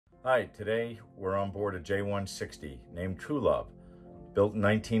Hi, today we're on board a J160 named True Love. Built in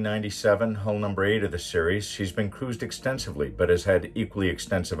 1997, hull number 8 of the series. She's been cruised extensively, but has had equally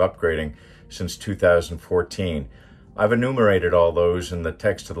extensive upgrading since 2014. I've enumerated all those in the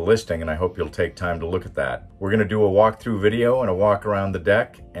text of the listing, and I hope you'll take time to look at that. We're going to do a walkthrough video and a walk around the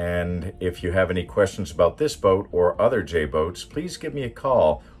deck, and if you have any questions about this boat or other J boats, please give me a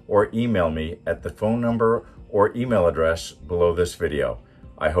call or email me at the phone number or email address below this video.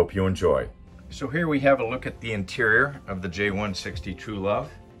 I hope you enjoy. So here we have a look at the interior of the J160 True Love.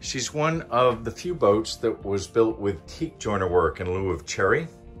 She's one of the few boats that was built with teak joiner work in lieu of cherry.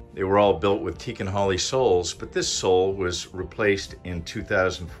 They were all built with teak and holly soles, but this sole was replaced in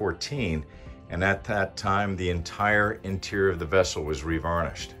 2014, and at that time the entire interior of the vessel was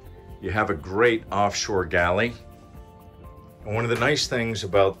revarnished. You have a great offshore galley. And one of the nice things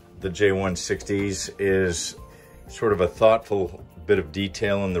about the J160s is sort of a thoughtful bit of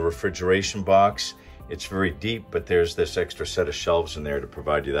detail in the refrigeration box. It's very deep, but there's this extra set of shelves in there to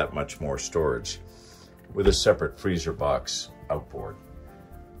provide you that much more storage, with a separate freezer box outboard.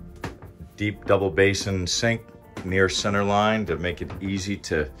 Deep double basin sink near center line to make it easy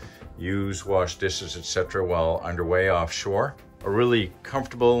to use, wash dishes, etc. while underway offshore. A really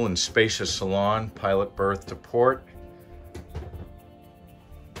comfortable and spacious salon, pilot berth to port.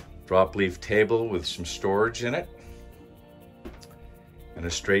 Drop leaf table with some storage in it, and a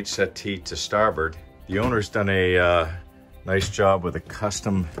straight settee to starboard. The owner's done a nice job with a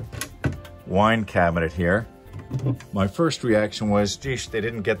custom wine cabinet here. My first reaction was, geez, they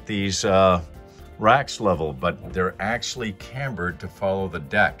didn't get these racks level, but they're actually cambered to follow the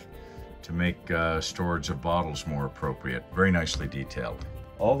deck to make storage of bottles more appropriate. Very nicely detailed.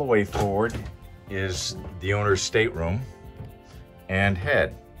 All the way forward is the owner's stateroom and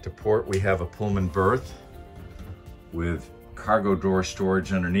head. To port, we have a Pullman berth with cargo door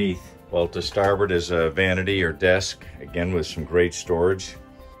storage underneath, while to starboard is a vanity or desk, again with some great storage.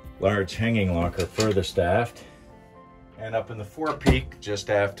 Large hanging locker furthest aft. And up in the forepeak,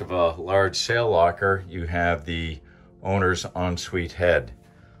 just aft of a large sail locker, you have the owner's ensuite head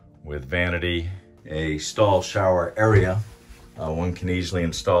with vanity, a stall shower area. One can easily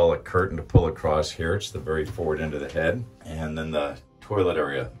install a curtain to pull across here. It's the very forward end of the head. And then the toilet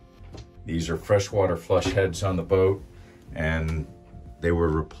area. These are freshwater flush heads on the boat, and they were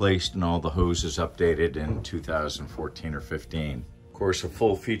replaced and all the hoses updated in 2014 or 15. Of course, a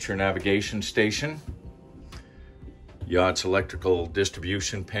full feature navigation station, Yacht's electrical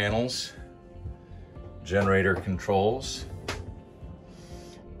distribution panels, generator controls,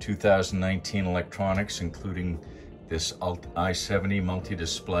 2019 electronics, including this i70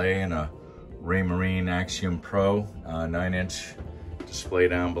 multi-display and a Raymarine Axiom Pro 9-inch display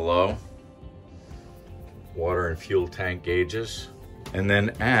down below. Water and fuel tank gauges. And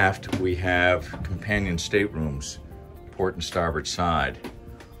then aft we have companion staterooms, port and starboard side,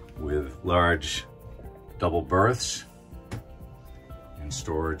 with large double berths and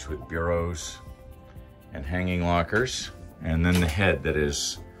storage with bureaus and hanging lockers. And then the head that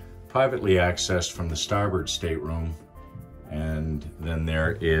is privately accessed from the starboard stateroom, and then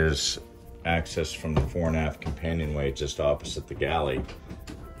there is access from the fore and aft companionway just opposite the galley,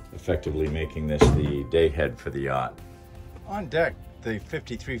 effectively making this the day head for the yacht. On deck, the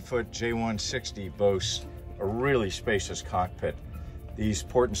 53-foot J160 boasts a really spacious cockpit. These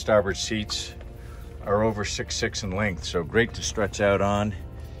port and starboard seats are over 6'6" in length, so great to stretch out on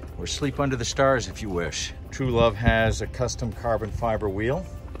or sleep under the stars if you wish. True Love has a custom carbon fiber wheel.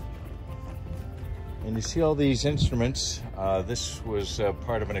 And you see all these instruments. This was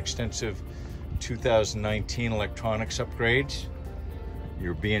part of an extensive 2019 electronics upgrades.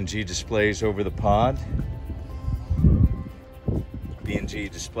 Your B&G displays over the pod. B&G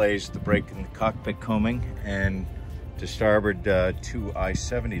displays the brake and the cockpit combing, and to starboard, two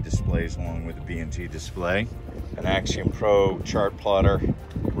i70 displays along with the B&G display. An Axiom Pro chart plotter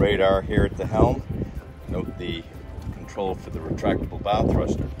radar here at the helm. Note the control for the retractable bow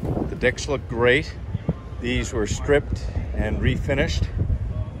thruster. The decks look great. These were stripped and refinished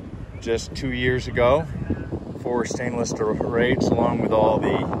just 2 years ago. 4 stainless rates along with all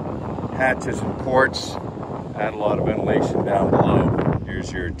the hatches and ports. Add a lot of ventilation down below.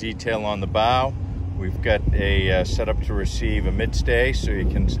 Here's your detail on the bow. We've got a setup to receive a midstay, so you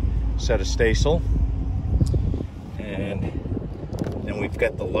can set a staysail. And then we've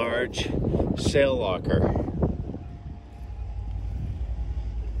got the large sail locker.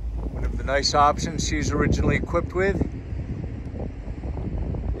 One of the nice options she's originally equipped with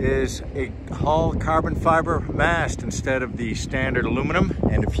is a hull carbon fiber mast instead of the standard aluminum.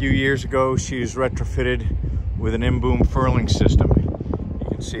 And a few years ago, she was retrofitted with an in-boom furling system.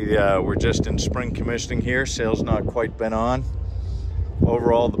 You can See, we're just in spring commissioning here. Sail's not quite been on.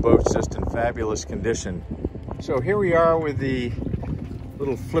 Overall, the boat's just in fabulous condition. So here we are with the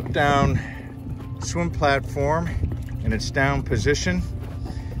little flip down swim platform in its down position.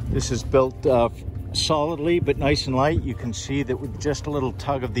 This is built solidly but nice and light. You can see that with just a little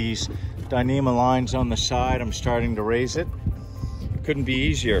tug of these Dyneema lines on the side, I'm starting to raise it. Couldn't be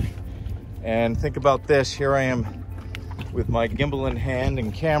easier. And think about this, here I am with my gimbal in hand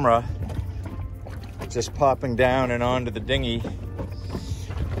and camera, just popping down and onto the dinghy.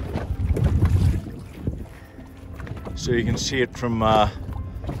 So you can see it from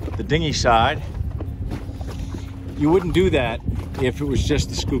the dinghy side. You wouldn't do that if it was just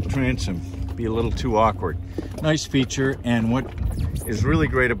the scoop transom. It'd be a little too awkward. Nice feature, and what is really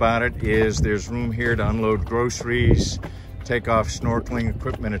great about it is there's room here to unload groceries, take off snorkeling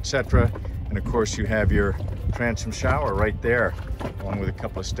equipment, etc. And of course you have your transom shower right there, along with a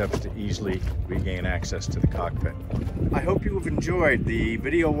couple of steps to easily regain access to the cockpit. I hope you have enjoyed the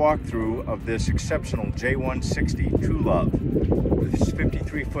video walkthrough of this exceptional J160 True Love. This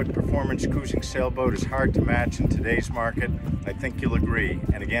 53-foot performance cruising sailboat is hard to match in today's market. I think you'll agree.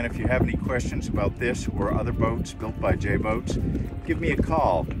 And again, if you have any questions about this or other boats built by J-Boats, give me a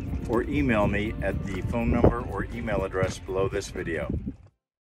call or email me at the phone number or email address below this video.